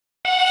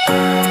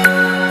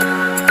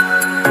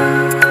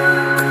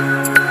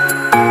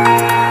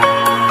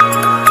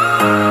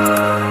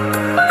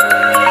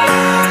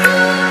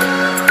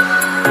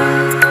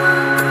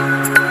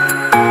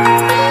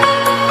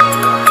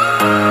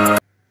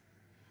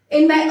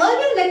In my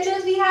earlier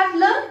lectures, we have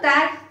learned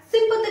that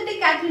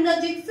sympathetic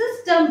adrenergic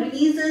system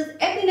releases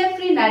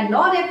epinephrine and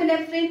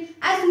norepinephrine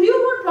as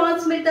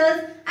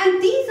neurotransmitters,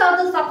 and these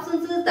are the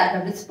substances that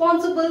are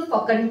responsible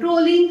for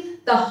controlling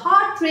the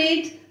heart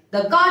rate,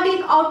 the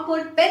cardiac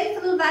output,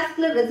 peripheral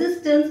vascular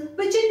resistance,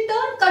 which in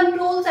turn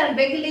controls and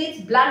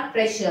regulates blood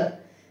pressure.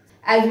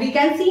 As we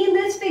can see in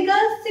this figure,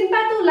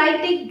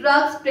 sympatholytic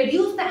drugs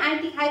produce the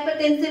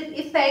antihypertensive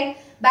effect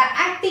by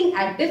acting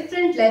at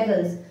different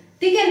levels.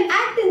 They can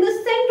act in the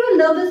central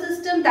nervous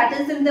system, that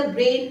is in the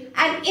brain,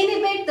 and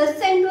inhibit the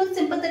central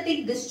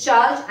sympathetic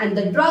discharge, and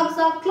the drugs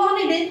are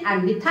Clonidine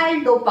and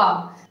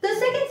Methyldopa. The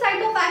second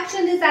site of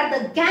action is at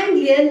the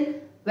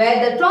ganglion,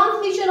 where the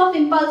transmission of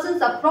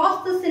impulses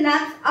across the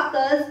synapse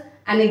occurs.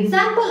 An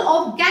example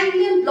of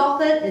ganglion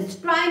blocker is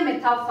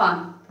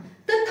trimethophan.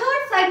 The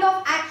third site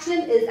of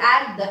action is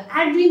at the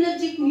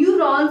adrenergic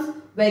neurons,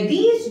 where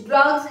these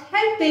drugs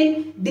help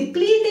in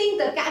depleting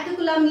the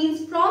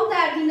catecholamines from the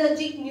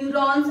adrenergic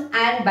neurons,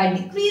 and by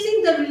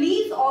decreasing the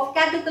release of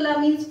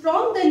catecholamines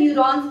from the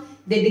neurons,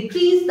 they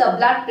decrease the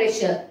blood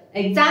pressure.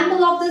 An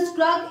example of this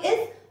drug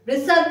is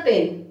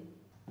Reserpine.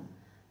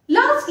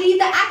 Lastly,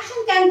 the action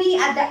can be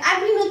at the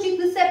adrenergic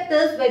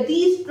receptors, where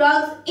these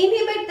drugs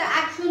inhibit the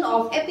action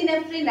of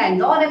epinephrine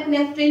and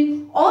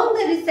norepinephrine on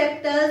the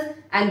receptors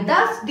and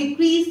thus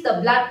decrease the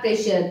blood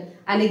pressure.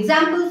 And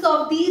examples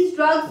of these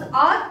drugs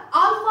are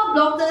alpha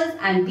blockers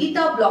and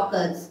beta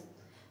blockers.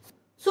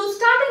 So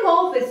starting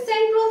off with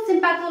central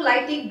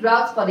sympatholytic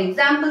drugs, for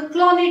example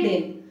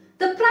Clonidine.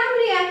 The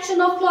primary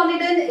action of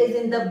Clonidine is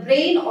in the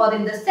brain or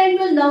in the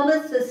central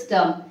nervous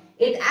system.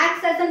 It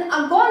acts as an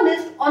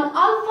agonist on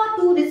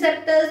alpha-2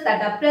 receptors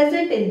that are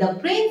present in the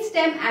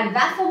brainstem and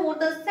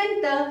vasomotor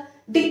center,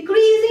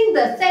 decreasing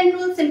the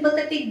central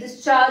sympathetic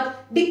discharge,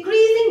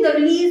 decreasing the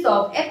release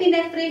of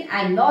epinephrine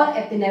and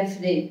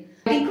norepinephrine.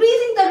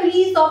 Decreasing the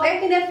release of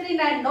epinephrine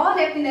and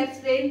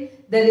norepinephrine,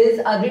 there is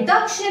a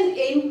reduction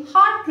in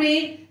heart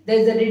rate, there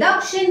is a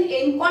reduction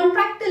in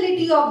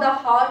contractility of the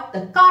heart,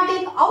 the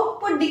cardiac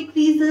output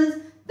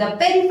decreases, the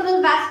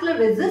peripheral vascular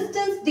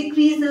resistance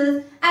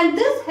decreases, and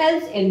this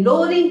helps in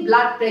lowering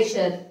blood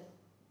pressure.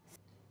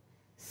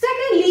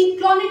 Secondly,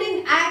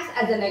 Clonidine acts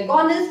as an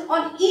agonist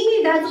on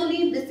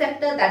imidazoline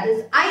receptor, that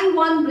is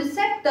I1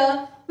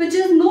 receptor, which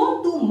is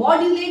known to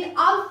modulate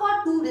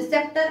alpha-2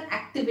 receptor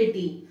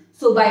activity.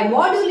 So by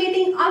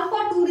modulating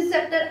alpha-2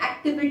 receptor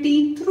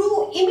activity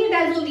through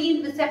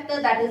imidazoline receptor,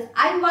 that is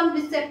I1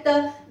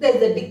 receptor, there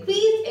is a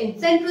decrease in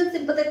central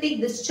sympathetic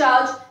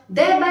discharge,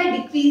 thereby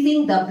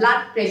decreasing the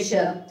blood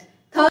pressure.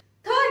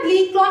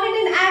 Thirdly,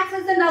 Clonidine acts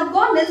as an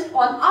agonist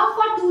on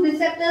alpha-2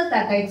 receptors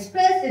that are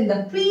expressed in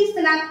the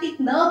presynaptic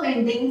nerve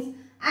endings,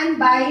 and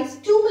by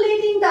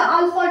stimulating the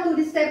alpha-2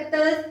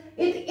 receptors,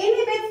 it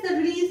inhibits the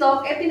release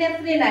of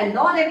epinephrine and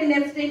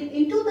norepinephrine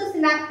into the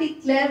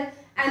synaptic cleft,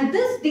 and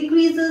this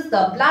decreases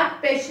the blood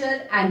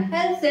pressure and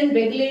helps in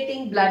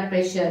regulating blood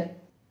pressure.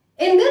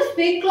 In this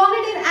way,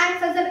 Clonidine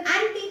acts as an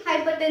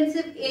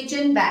antihypertensive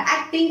agent by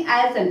acting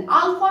as an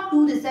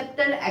alpha-2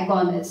 receptor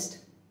agonist.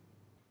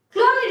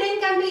 Clonidine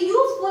can be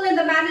useful in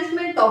the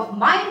management of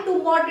mild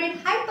to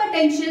moderate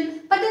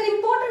hypertension, but an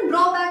important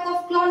drawback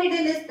of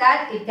Clonidine is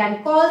that it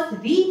can cause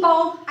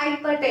rebound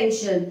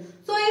hypertension.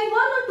 So if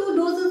 1 or 2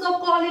 doses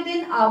of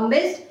Clonidine are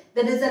missed,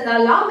 there is an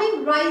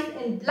alarming rise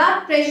in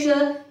blood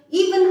pressure,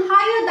 even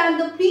higher than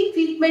the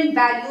pre-treatment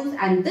values,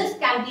 and this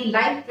can be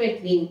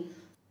life-threatening.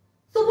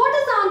 So what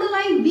is the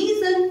underlying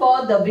reason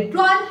for the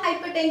withdrawal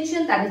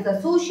hypertension that is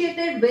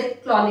associated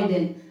with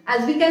Clonidine?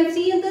 As we can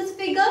see in this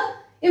figure,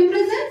 in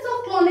presence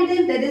of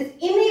Clonidine, there is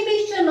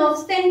inhibition of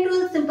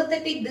central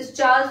sympathetic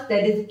discharge,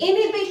 there is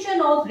inhibition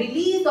of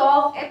release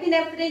of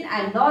epinephrine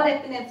and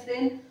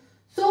norepinephrine.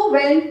 So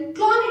when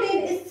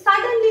Clonidine is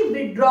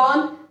suddenly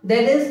withdrawn,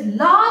 there is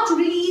large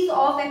release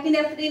of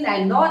epinephrine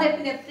and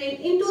norepinephrine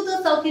into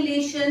the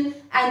circulation,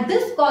 and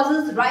this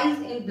causes rise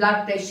in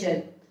blood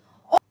pressure.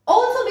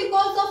 Also,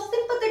 because of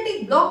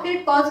sympathetic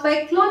blockade caused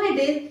by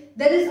Clonidine,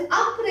 there is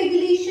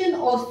upregulation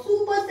or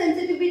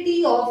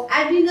supersensitivity of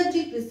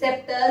adrenergic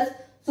receptors.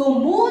 So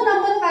more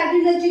number of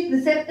adrenergic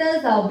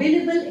receptors are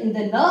available in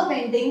the nerve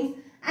endings,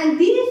 and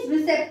these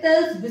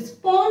receptors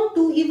respond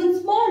to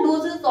even small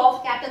doses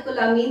of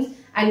catecholamines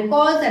and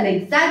cause an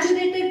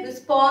exaggerated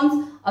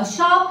response. A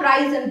sharp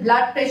rise in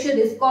blood pressure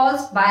is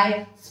caused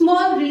by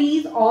small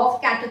release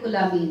of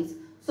catecholamines.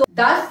 So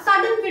thus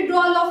sudden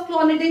withdrawal of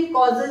Clonidine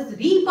causes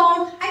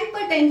rebound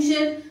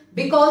hypertension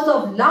because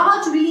of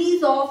large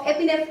release of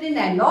epinephrine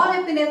and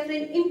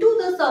norepinephrine into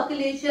the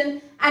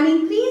circulation and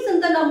increase in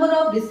the number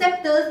of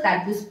receptors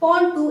that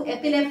respond to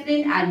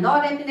epinephrine and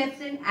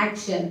norepinephrine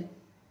action.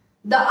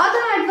 The other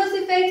adverse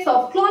effects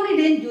of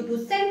Clonidine due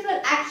to central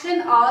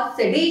action are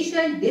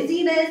sedation,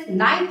 dizziness,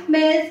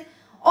 nightmares.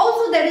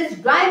 Also there is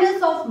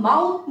dryness of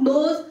mouth,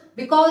 nose,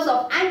 because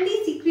of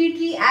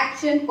anti-secretory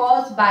action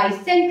caused by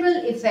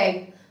central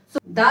effect. So,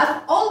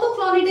 thus, although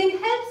clonidine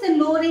helps in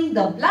lowering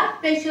the blood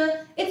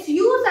pressure, its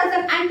use as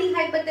an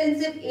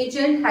antihypertensive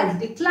agent has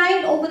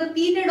declined over a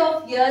period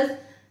of years.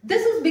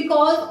 This is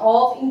because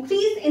of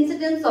increased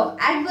incidence of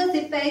adverse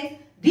effects,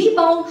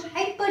 rebound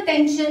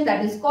hypertension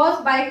that is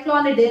caused by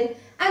clonidine,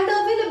 and the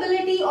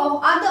availability of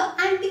other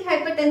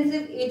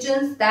antihypertensive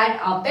agents that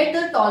are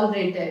better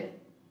tolerated.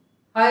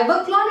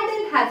 However,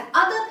 clonidine has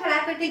other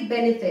therapeutic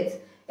benefits.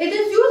 It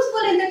is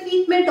useful in the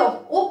treatment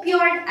of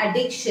opioid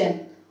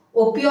addiction.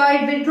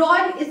 Opioid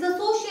withdrawal is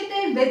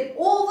associated with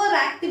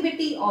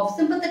overactivity of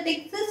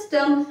sympathetic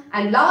system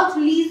and large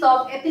release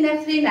of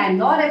epinephrine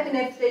and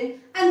norepinephrine,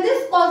 and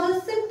this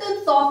causes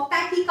symptoms of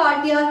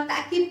tachycardia,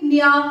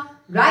 tachypnea,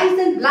 rise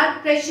in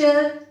blood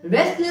pressure,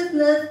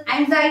 restlessness,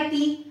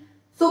 anxiety.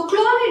 So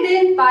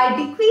clonidine, by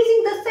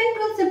decreasing the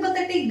central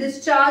sympathetic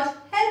discharge,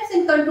 helps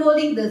in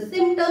controlling the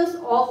symptoms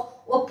of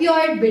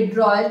opioid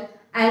withdrawal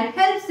and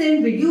helps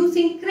in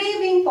reducing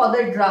craving for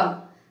the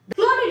drug.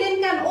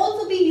 Clonidine can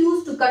also be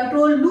used to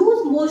control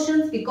loose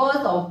motions because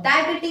of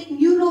diabetic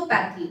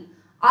neuropathy.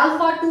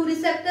 Alpha-2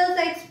 receptors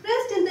are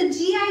expressed in the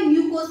GI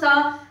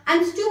mucosa,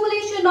 and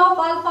stimulation of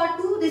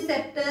alpha-2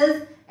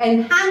 receptors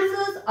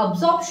enhances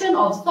absorption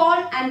of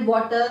salt and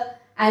water,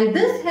 and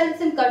this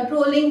helps in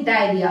controlling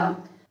diarrhea.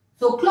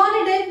 So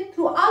clonidine,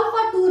 through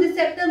alpha-2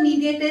 receptor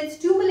mediated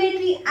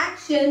stimulatory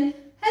action,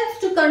 helps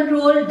to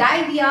control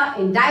diarrhea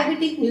in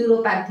diabetic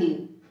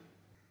neuropathy.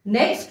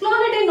 Next,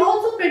 clonidine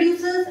also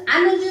produces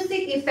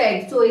analgesic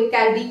effects, so it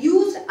can be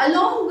used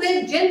along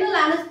with general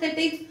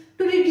anesthetics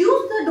to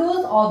reduce the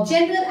dose of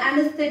general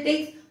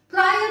anesthetics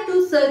prior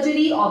to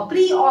surgery or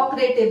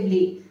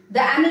pre-operatively. The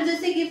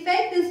analgesic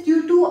effect is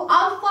due to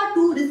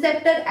alpha-2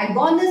 receptor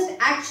agonist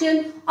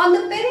action on the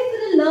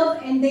peripheral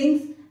nerve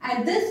endings,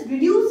 and this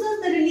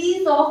reduces the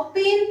release of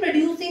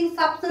pain-producing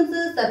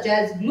substances such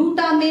as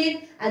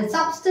glutamate and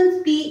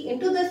substance P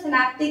into the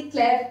synaptic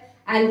cleft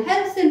and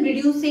helps in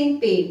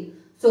reducing pain.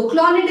 So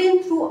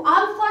clonidine, through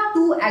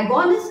alpha-2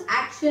 agonist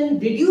action,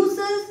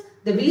 reduces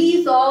the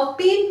release of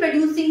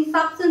pain-producing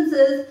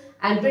substances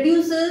and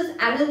produces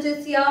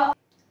analgesia.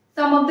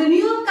 Some of the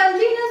newer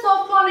congeners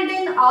of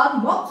clonidine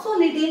are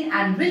moxonidine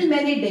and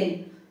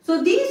rilmenidine.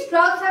 So these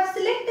drugs have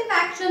selective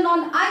action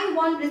on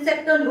I1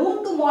 receptor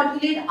known to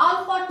modulate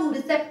alpha-2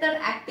 receptor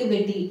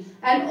activity,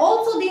 and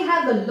also they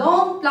have a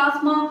long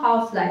plasma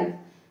half-life.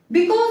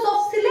 Because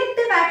of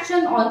selective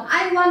action on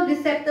I1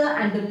 receptor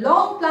and a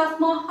long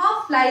plasma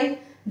half-life,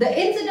 the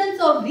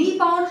incidence of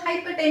rebound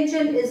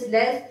hypertension is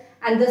less,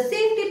 and the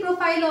safety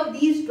profile of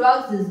these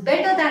drugs is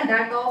better than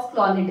that of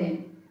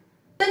clonidine.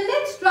 The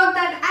next drug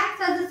that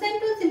acts as a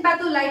central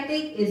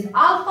sympatholytic is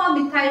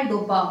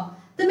alpha-methyldopa.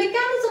 The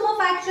mechanism of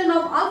action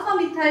of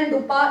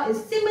alpha-methyldopa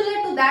is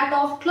similar to that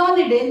of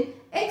clonidine,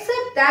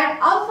 except that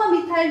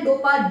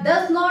alpha-methyldopa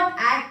does not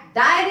act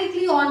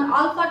directly on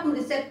alpha-2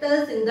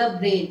 receptors in the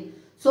brain.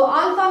 So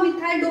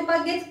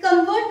alpha-methyldopa gets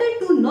converted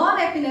to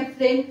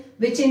norepinephrine,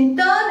 which in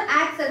turn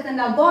acts as an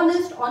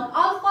agonist on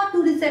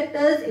alpha-2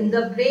 receptors in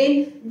the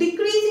brain,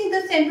 decreasing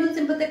the central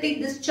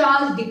sympathetic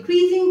discharge,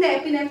 decreasing the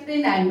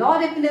epinephrine and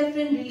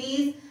norepinephrine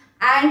release,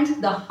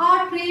 and the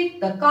heart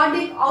rate, the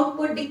cardiac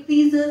output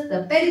decreases,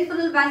 the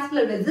peripheral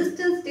vascular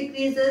resistance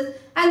decreases,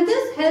 and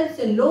this helps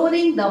in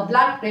lowering the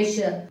blood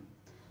pressure.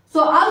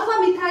 So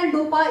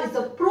alpha-methyldopa is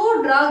a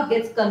prodrug,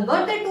 gets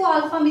converted to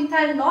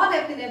alpha-methyl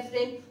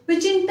norepinephrine,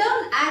 which in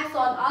turn acts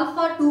on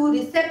alpha-2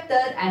 receptor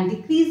and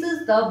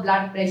decreases the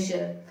blood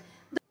pressure.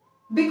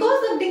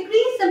 Because of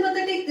decreased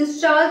sympathetic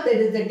discharge, there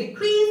is a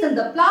decrease in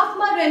the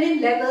plasma renin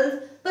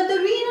levels, but the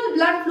renal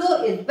blood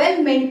flow is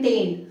well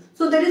maintained.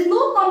 So there is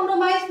no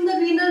compromise in the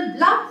renal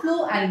blood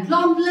flow and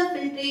glomerular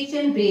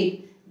filtration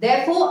rate.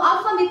 Therefore,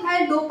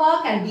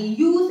 alpha-methyldopa can be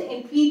used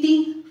in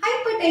treating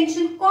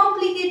hypertension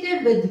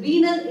complicated with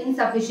renal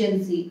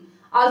insufficiency.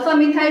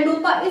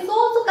 Alpha-methyldopa is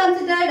also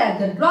considered as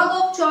the drug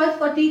of choice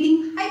for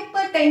treating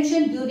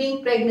hypertension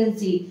during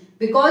pregnancy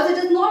because it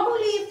is not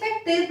only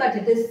effective but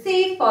it is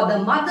safe for the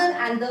mother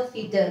and the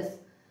fetus.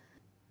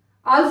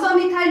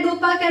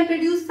 Alpha-methyldopa can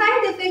produce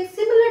side effects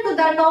similar to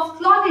that of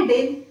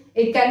clonidine.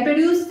 It can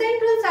produce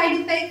central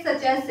side effects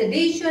such as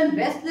sedation,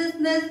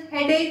 restlessness,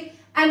 headache,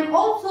 and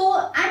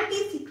also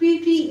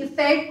anti-secretory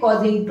effect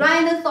causing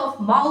dryness of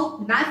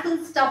mouth,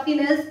 nasal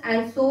stuffiness,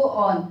 and so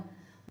on.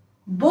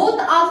 Both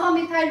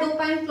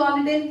alpha-methyldopa and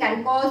clonidine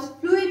can cause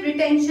fluid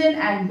retention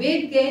and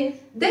weight gain.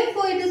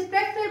 Therefore, it is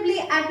preferably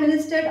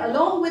administered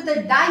along with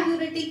a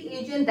diuretic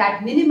agent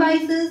that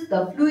minimizes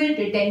the fluid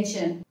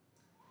retention.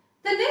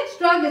 The next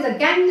drug is a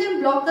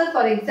ganglion blocker,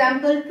 for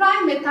example,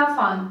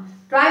 trimethophan.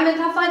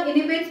 Trimethophan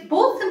inhibits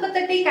both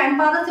sympathetic and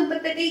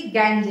parasympathetic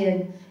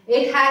ganglion.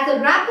 It has a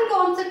rapid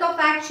onset of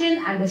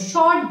action and a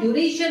short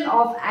duration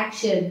of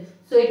action.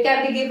 So it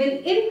can be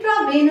given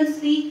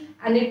intravenously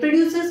and it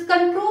produces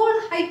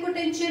controlled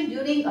hypotension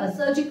during a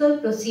surgical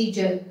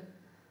procedure.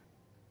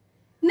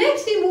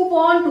 Next we move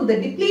on to the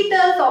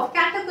depleters of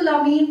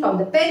catecholamine from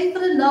the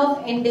peripheral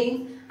nerve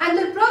endings, and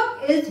the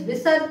drug is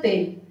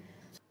Reserpine.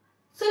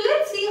 So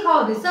let's see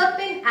how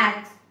Reserpine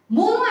acts.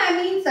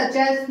 Monoamines such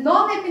as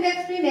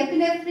norepinephrine,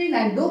 epinephrine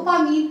and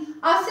dopamine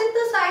are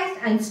synthesized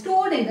and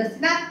stored in the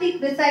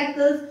synaptic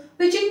vesicles,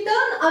 which in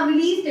turn are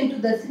released into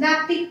the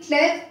synaptic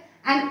cleft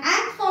and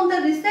acts on the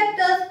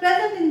receptors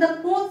present in the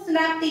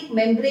postsynaptic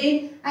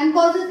membrane and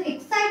causes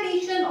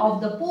excitation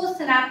of the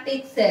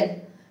postsynaptic cell.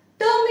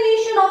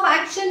 Termination of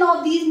action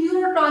of these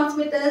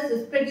neurotransmitters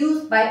is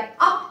produced by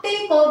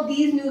uptake of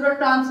these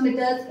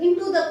neurotransmitters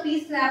into the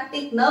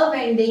presynaptic nerve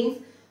endings,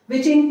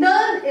 which in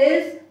turn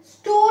is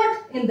stored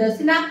in the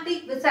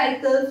synaptic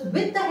vesicles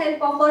with the help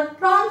of a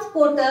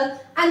transporter,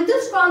 and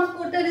this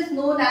transporter is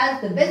known as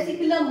the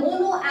vesicular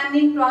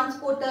monoamine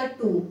transporter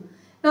 2.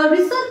 Now,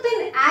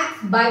 Reserpine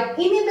acts by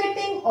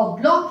inhibiting or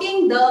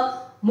blocking the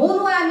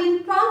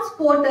monoamine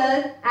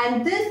transporter,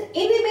 and this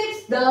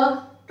inhibits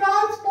the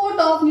transport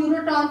of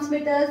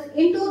neurotransmitters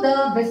into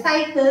the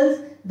vesicles,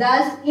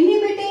 thus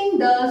inhibiting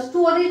the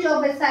storage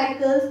of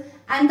vesicles,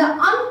 and the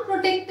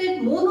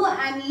unprotected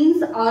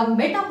monoamines are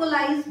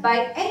metabolized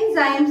by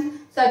enzymes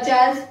such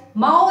as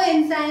MAO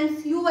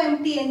enzymes,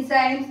 COMT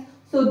enzymes.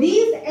 So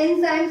these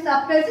enzymes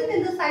are present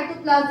in the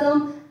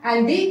cytoplasm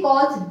and they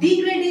cause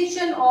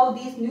degradation of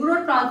these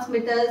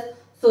neurotransmitters.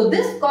 So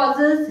this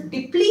causes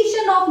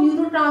depletion of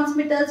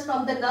neurotransmitters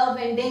from the nerve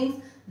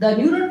endings. The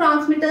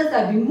neurotransmitters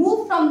are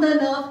removed from the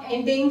nerve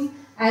endings,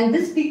 and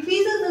this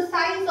decreases the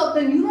size of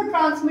the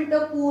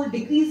neurotransmitter pool,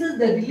 decreases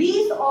the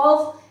release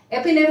of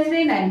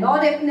epinephrine and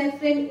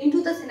norepinephrine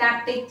into the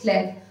synaptic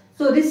cleft.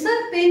 So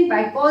Reserpine,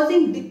 by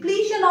causing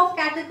depletion of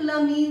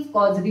catecholamines,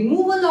 cause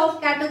removal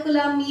of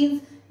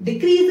catecholamines,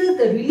 decreases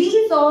the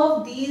release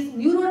of these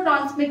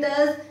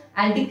neurotransmitters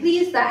and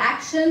decrease the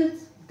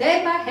actions,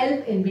 thereby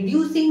help in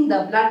reducing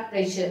the blood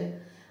pressure.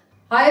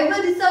 However,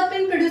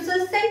 Reserpine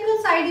produces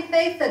central side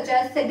effects such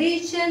as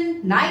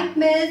sedation,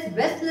 nightmares,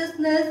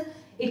 restlessness.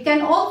 It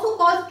can also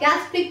cause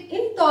gastric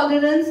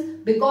intolerance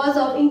because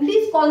of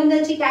increased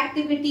cholinergic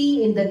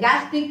activity in the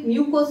gastric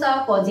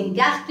mucosa, causing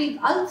gastric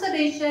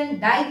ulceration,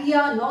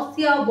 diarrhea,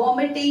 nausea,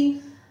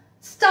 vomiting,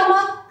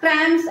 stomach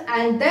cramps,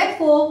 and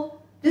therefore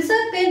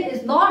Reserpine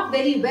is not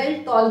very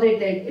well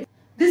tolerated.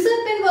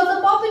 Reserpine was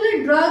a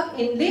popular drug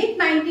in late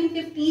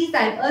 1950s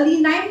and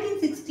early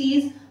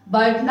 1960s,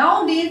 but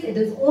nowadays it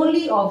is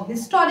only of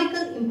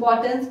historical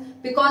importance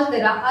because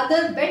there are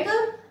other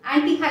better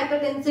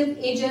antihypertensive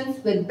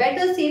agents with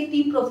better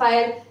safety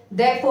profile.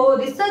 Therefore,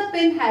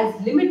 Reserpine has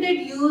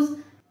limited use.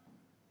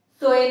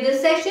 So in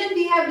this session,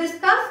 we have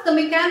discussed the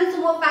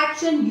mechanism of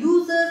action,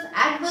 uses,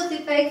 adverse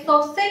effects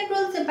of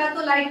central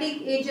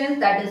sympatholytic agents,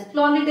 that is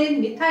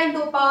Clonidine,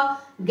 Methyldopa,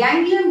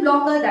 ganglion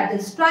blocker, that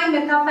is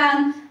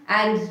trimethophan,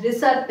 and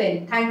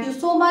Reserpine. Thank you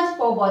so much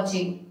for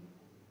watching.